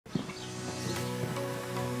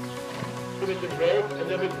with the brake, and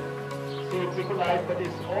then we see if we collide, but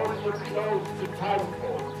it's also close to time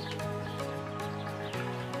fall.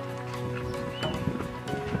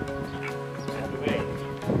 And away.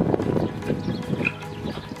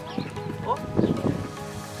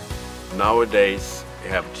 Nowadays, it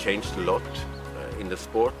have changed a lot in the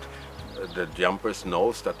sport. The jumpers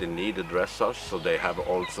knows that they need a dressage, so they have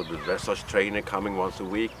also the dressage trainer coming once a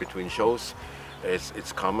week between shows.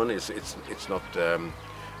 It's common. It's not.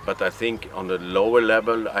 But I think on the lower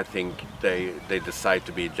level, I think they decide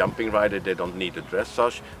to be a jumping rider. They don't need a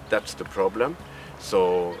dressage. That's the problem.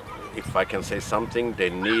 So if I can say something, they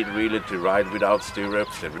need really to ride without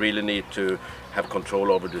stirrups. They really need to have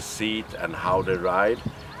control over the seat and how they ride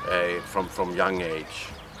from young age.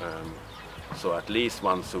 So at least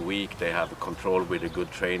once a week they have control with a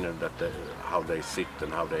good trainer that how they sit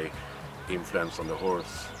and how they influence on the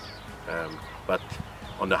horse. But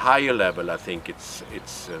on the higher level, I think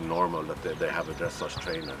it's normal that they have a dressage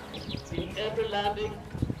trainer. In every landing,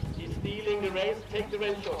 he's stealing the race, take the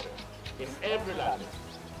rein shorter. In every landing.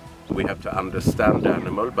 We have to understand the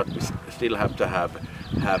animal, but we still have to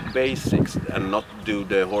have basics and not do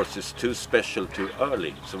the horses too special too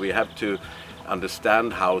early. So we have to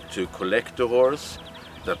understand how to collect the horse,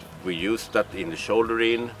 that we use that in the shoulder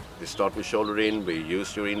in. We start with shoulder in, we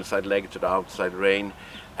use your inside leg to the outside rein,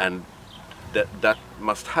 and that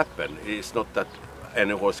must happen. It's not that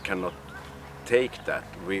any horse cannot take that.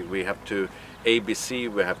 We have to,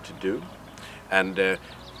 ABC we have to do, and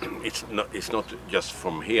it's not just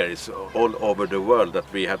from here, it's all over the world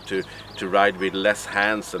that we have to ride with less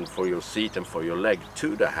hands and for your seat and for your leg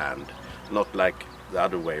to the hand, not like the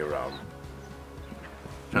other way around.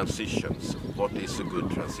 Transitions. What is a good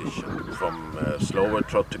transition? From slower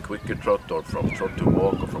trot to quicker trot, or from trot to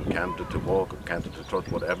walk, or from canter to walk, or canter to trot,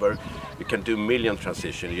 whatever. You can do a million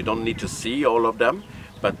transitions. You don't need to see all of them,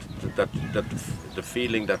 but the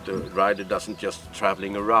feeling that the rider doesn't just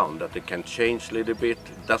traveling around, that it can change a little bit.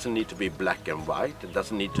 It doesn't need to be black and white. It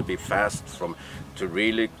doesn't need to be fast to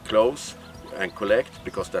really close and collect,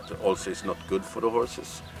 because that also is not good for the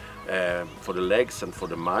horses, for the legs and for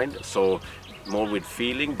the mind. So more with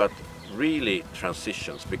feeling, but really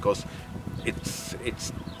transitions, because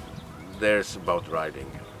there's about riding.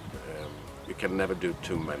 You can never do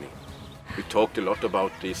too many. We talked a lot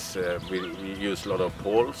about this. We use a lot of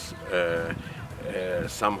poles.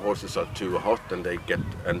 Some horses are too hot and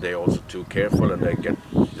they're also too careful and they get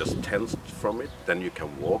just tensed from it. Then you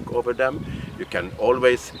can walk over them. You can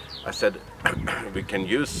always, I said, we can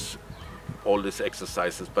use all these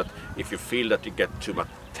exercises, but if you feel that you get too much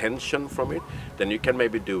tension from it, then you can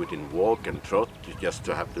maybe do it in walk and trot, just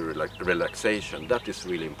to have the relaxation. That is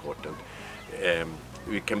really important.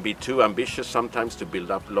 We can be too ambitious sometimes to build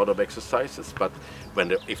up a lot of exercises, but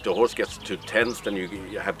if the horse gets too tense, then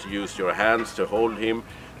you have to use your hands to hold him,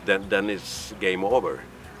 then it's game over.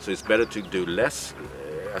 So it's better to do less.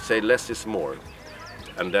 I say less is more.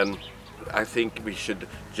 And then I think we should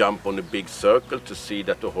jump on a big circle to see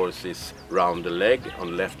that the horse is round the leg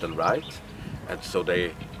on left and right, and so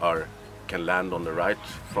they can land on the right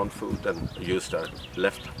front foot and use the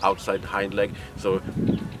left outside hind leg. So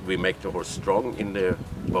we make the horse strong in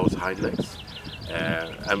both hind legs,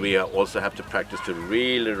 and we also have to practice to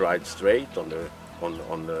really ride straight on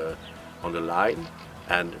the line,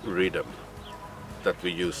 and rhythm. That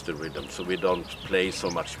we use the rhythm, so we don't play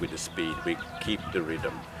so much with the speed. We keep the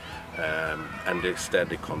rhythm. And the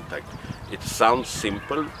steady contact. It sounds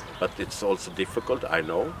simple, but it's also difficult, I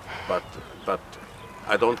know, but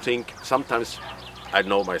I don't think, sometimes I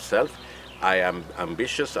know myself, I am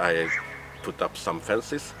ambitious, I put up some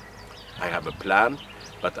fences, I have a plan,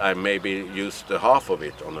 but I maybe use the half of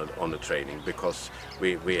it on the training, because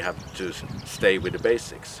we have to stay with the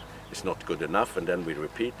basics. It's not good enough, and then we're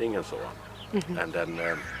repeating and so on. Mm-hmm. And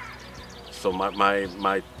then, so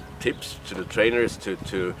my tips to the trainer is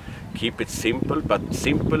to keep it simple, but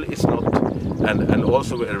simple is not, and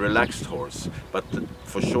also a relaxed horse. But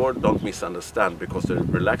for sure, don't misunderstand, because the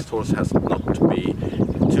relaxed horse has not to be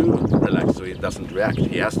too relaxed, so he doesn't react.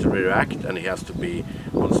 He has to react, and he has to be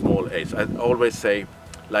on small aids. I always say,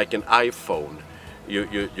 like an iPhone, you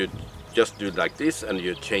just do like this, and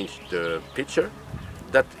you change the picture.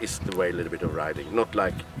 That is the way a little bit of riding. Not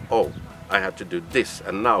like, oh, I have to do this,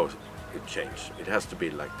 and now it changed. It has to be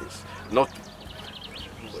like this. Not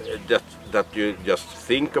that you just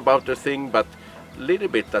think about the thing, but a little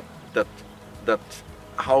bit that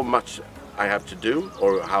how much I have to do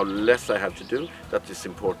or how less I have to do, that is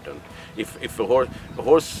important. If a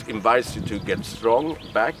horse invites you to get strong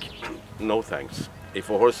back, no thanks. If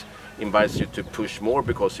a horse invites you to push more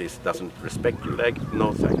because he doesn't respect your leg,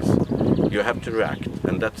 no thanks. You have to react.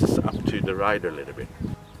 and that's up to the rider a little bit.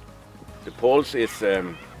 The poles is,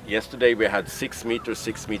 yesterday we had 6 meters,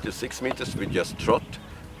 6 meters, 6 meters. We just trot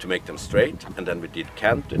to make them straight, and then we did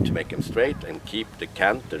canter to make them straight and keep the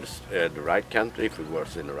canters, the right canter if it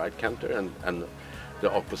was in the right canter, and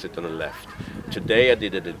the opposite on the left. Today I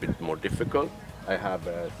did it a bit more difficult. I have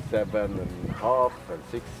 7.5 and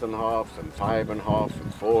 6.5 and 5.5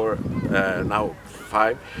 and 4, now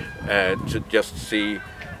 5, to just see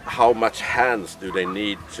how much hands do they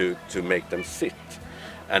need to make them sit.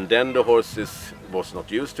 And then the horses was not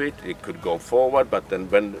used to it. It could go forward, but then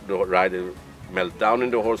when the rider melt down in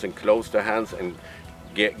the horse and closed the hands and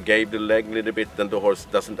gave the leg a little bit, then the horse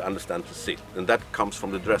doesn't understand to sit. And that comes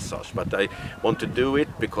from the dressage. But I want to do it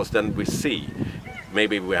because then we see,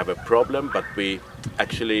 maybe we have a problem, but we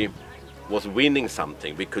actually was winning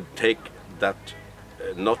something. We could take that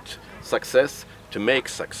not success to make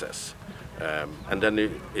success. And then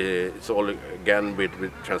it's all again with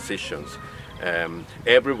transitions.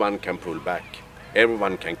 Everyone can pull back,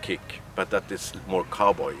 everyone can kick, but that is more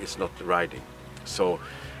cowboy, it's not riding. So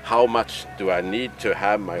how much do I need to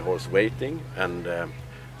have my horse waiting? And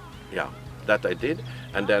yeah, that I did.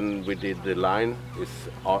 And then we did the line, it's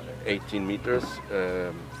 18 meters,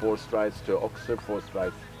 4 strides to oxer, 4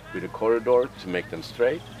 strides with a corridor to make them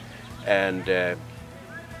straight. And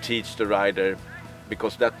teach the rider,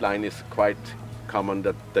 because that line is quite common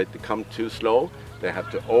that they come too slow. They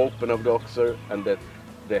have to open up the oxer and that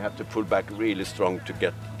they have to pull back really strong to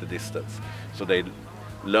get the distance. So they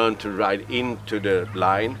learn to ride into the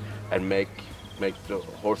line and make the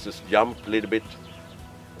horses jump a little bit,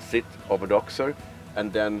 sit over the oxer,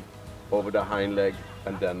 and then over the hind leg,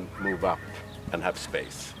 and then move up and have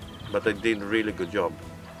space. But they did a really good job.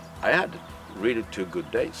 I had really 2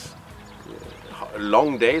 good days.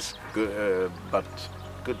 Long days, but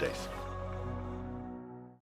good days.